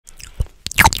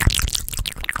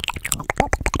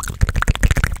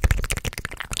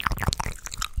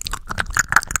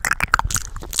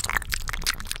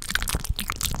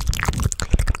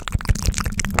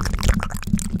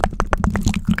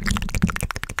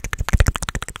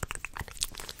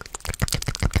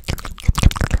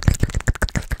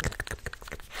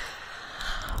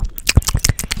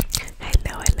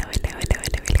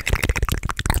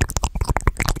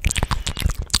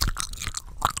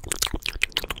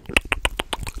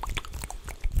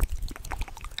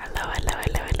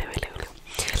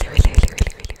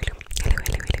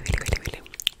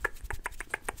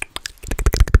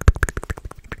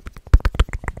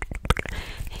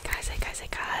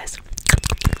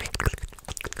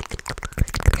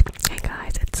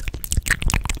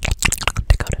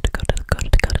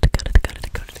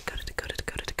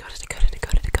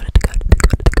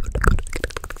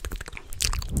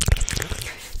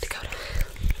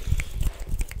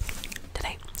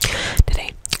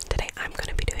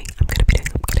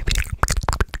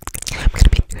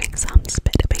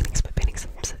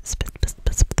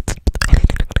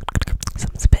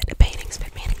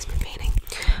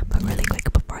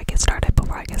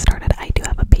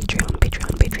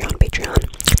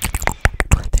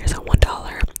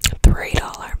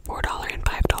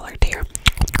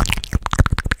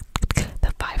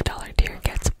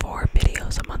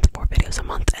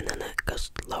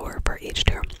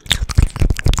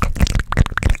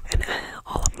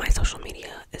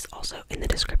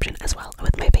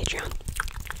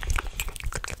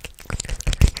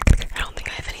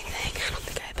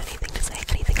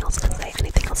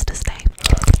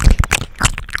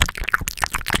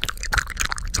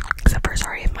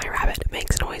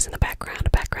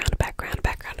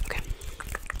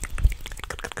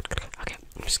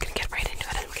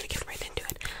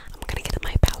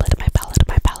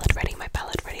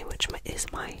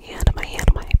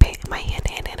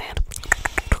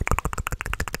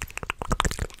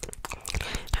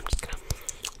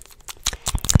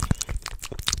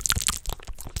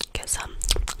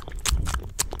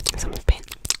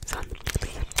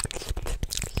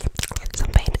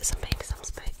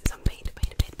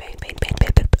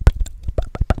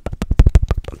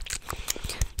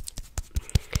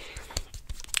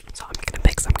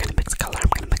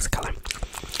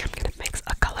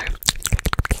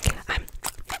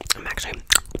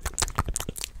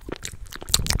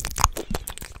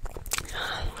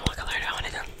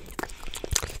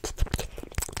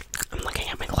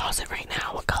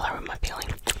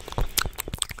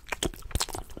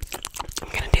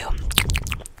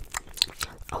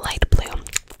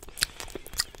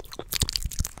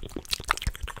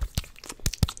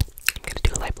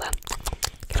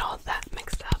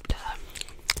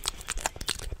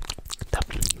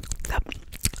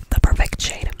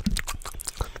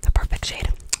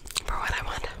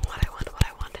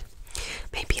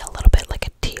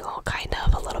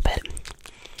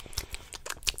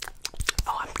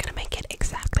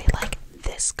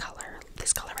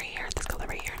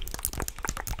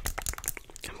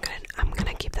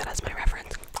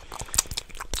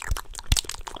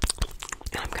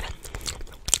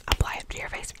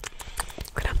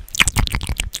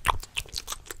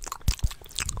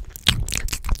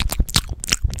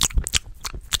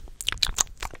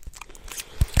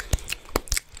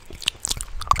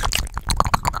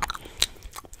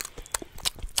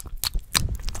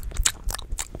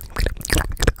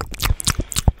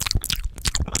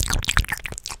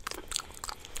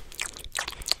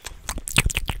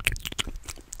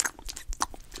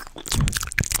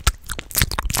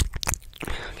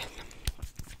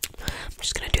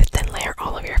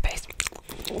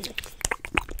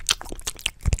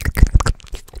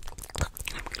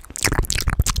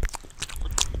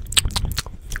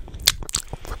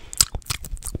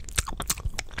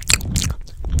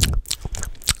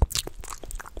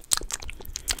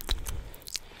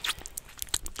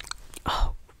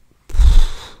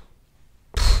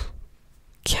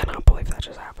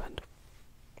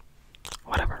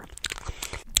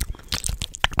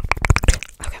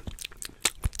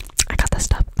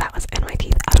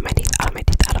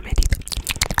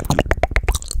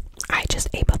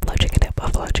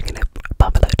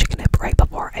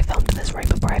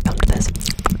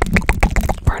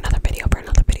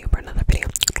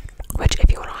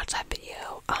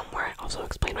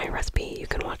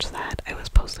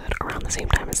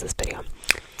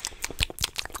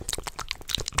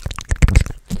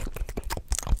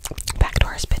Back to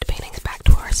our spit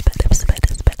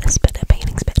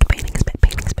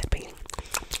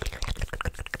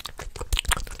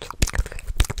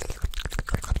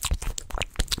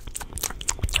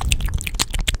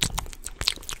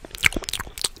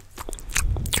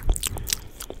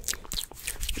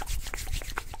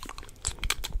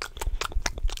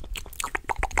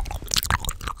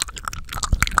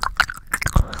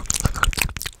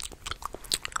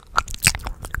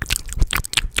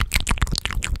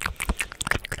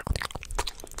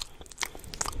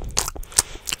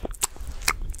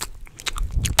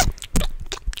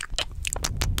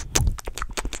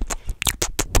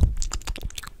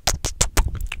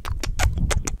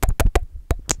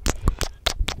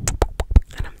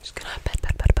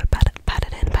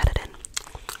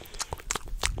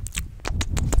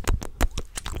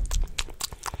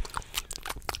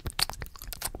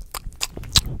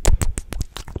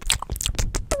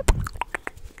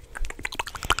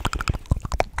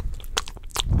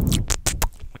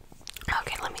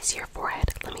see your forehead.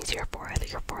 Let me see your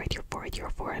forehead. Your forehead. Your forehead. Your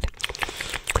forehead.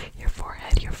 Your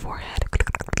forehead. Your forehead.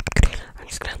 I'm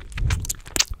just gonna.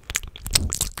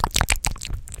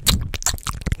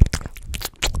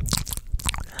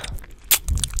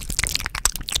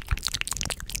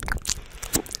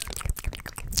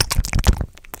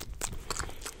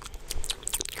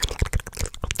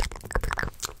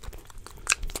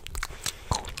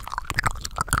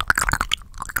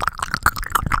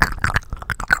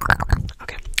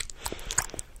 Okay.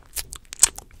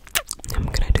 I'm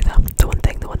gonna do the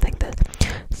one thing, that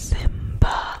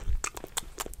Simba.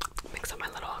 Mix up my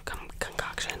little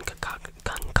concoction.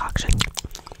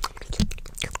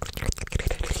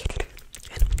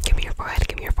 And give me your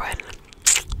forehead,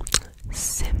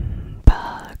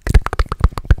 Simba.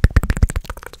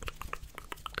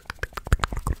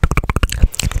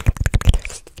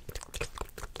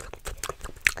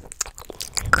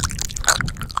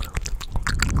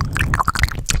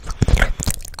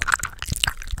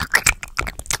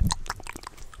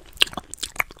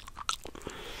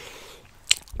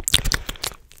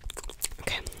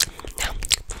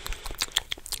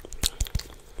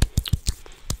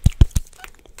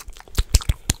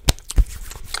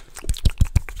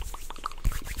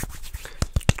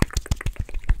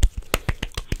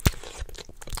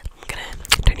 Okay, now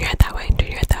turn your head that way, turn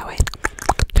your head that way,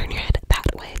 turn your head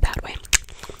that way.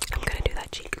 I'm gonna do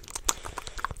that cheek.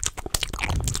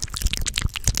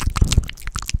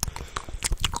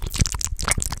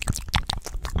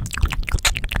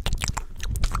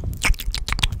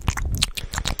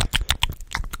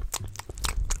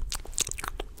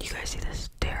 You guys see this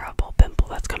terrible pimple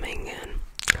that's coming in?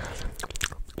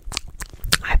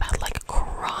 I've had like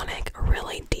chronic,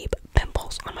 really deep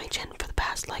pimples on my chin for the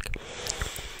past like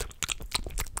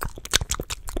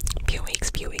few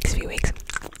weeks.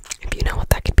 If you know what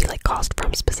that could be like caused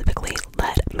from specifically,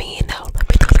 let me know.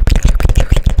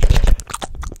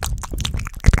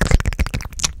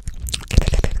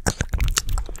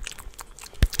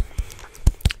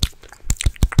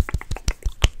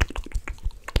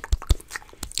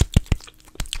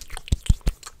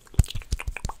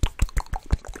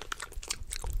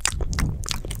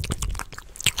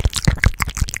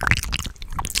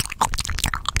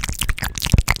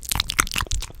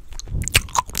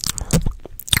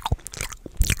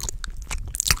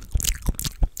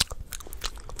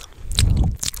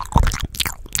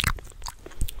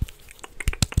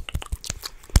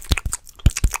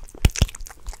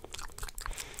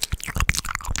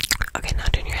 Okay, now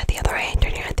turn your head the other way.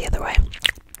 Turn your head the other way.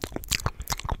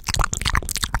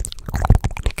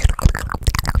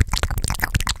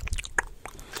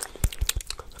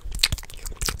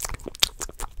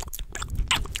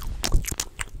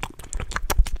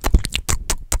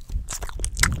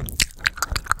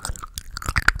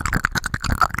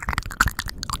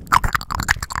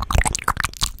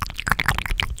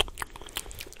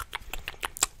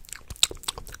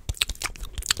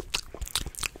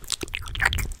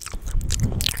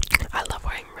 I love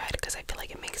wearing red because I feel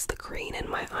like it makes the green in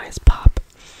my eyes pop.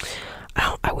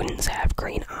 I wouldn't say I have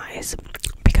green eyes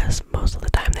because most of the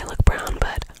time they look brown,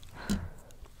 but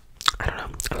I don't know.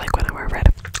 I like when I wear red.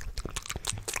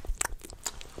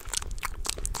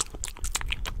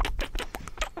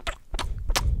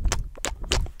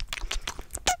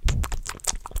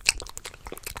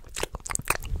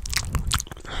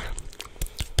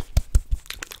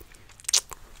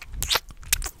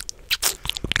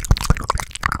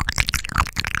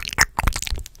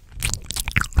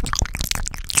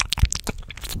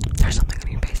 There's something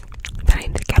on your face that I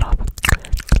need to get off.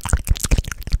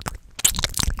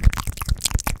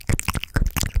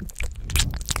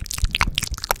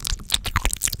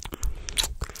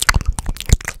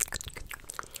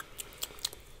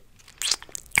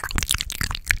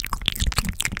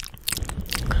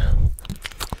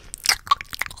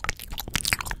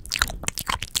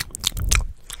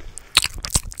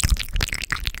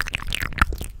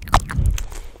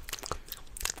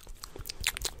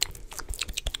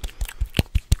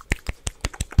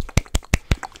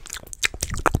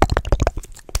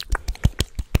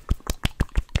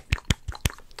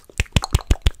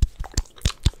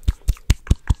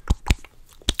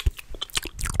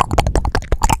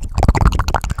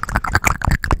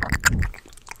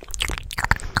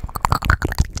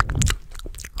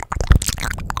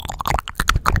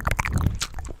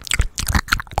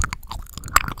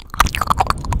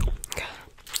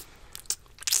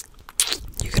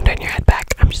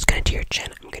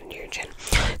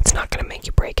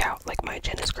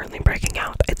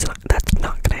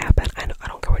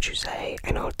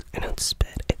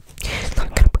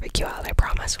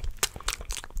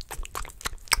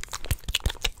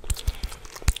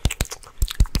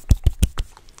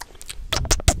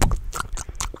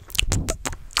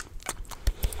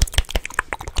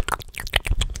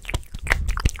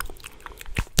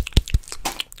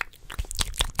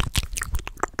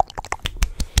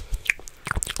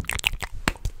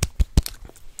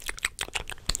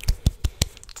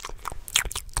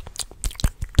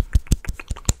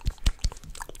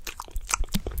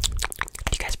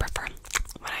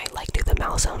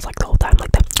 nail sounds like the whole time,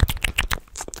 like that.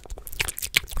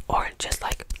 Or just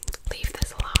like leave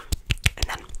this alone and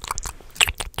then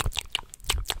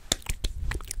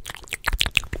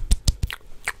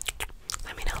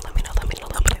let me know.